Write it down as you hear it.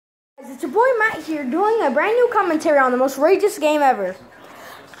it's your boy Matt here doing a brand new commentary on the most outrageous game ever,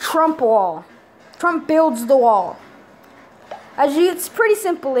 Trump Wall. Trump builds the wall. It's pretty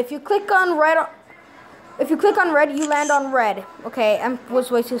simple. If you click on red, you land on red. Okay, I was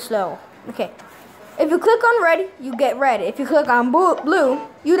way too slow. Okay, if you click on red, you get red. If you click on blue,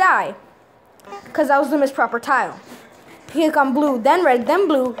 you die, because that was the misproper tile. If you click on blue, then red, then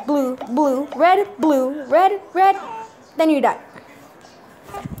blue, blue, blue, red, red, then you die.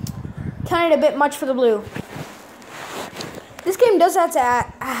 Counted a bit much for the blue. This game does have to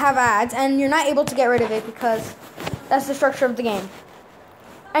have ads, and you're not able to get rid of it because that's the structure of the game.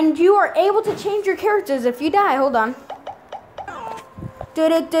 And you are able to change your characters if you die. Hold on.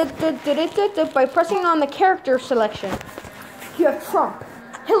 By pressing on the character selection. You have Trump,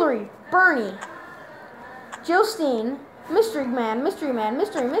 Hillary, Bernie, Jill Stein, Mystery Man, Mystery.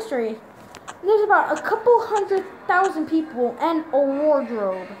 There's about a couple 100,000 people and a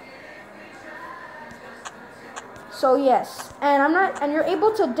wardrobe. So yes, and you're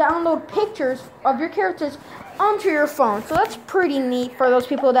able to download pictures of your characters onto your phone. So that's pretty neat for those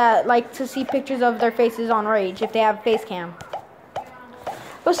people that like to see pictures of their faces on Rage if they have face cam.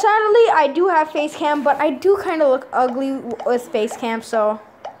 But sadly, I do have face cam, but I do kind of look ugly with face cam, so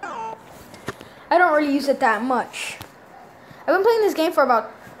I don't really use it that much. I've been playing this game for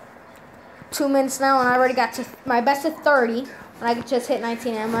about 2 minutes now, and I already got to my best of 30. And I just hit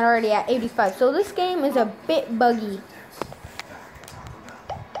 19, and I'm already at 85. So this game is a bit buggy.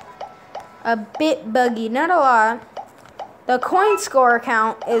 Not a lot. The coin score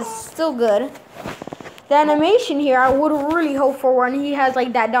count is still good. The animation here, I would really hope for when he has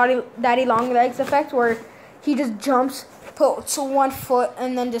like that daddy long legs effect where he just jumps, puts 1 foot,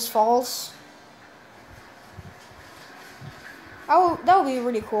 and then just falls. That would be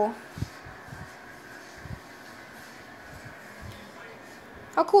really cool.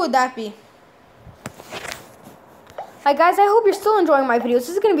 How cool would that be? Hi guys, I hope you're still enjoying my videos.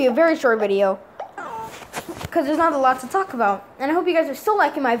 This is going to be a very short video because there's not a lot to talk about. And I hope you guys are still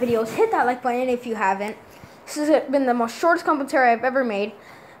liking my videos. Hit that like button if you haven't. This has been the most shortest commentary I've ever made.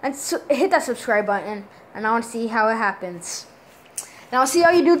 And hit that subscribe button. And I want to see how it happens. And I'll see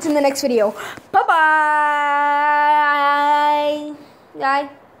all you dudes in the next video. Bye-bye. Bye.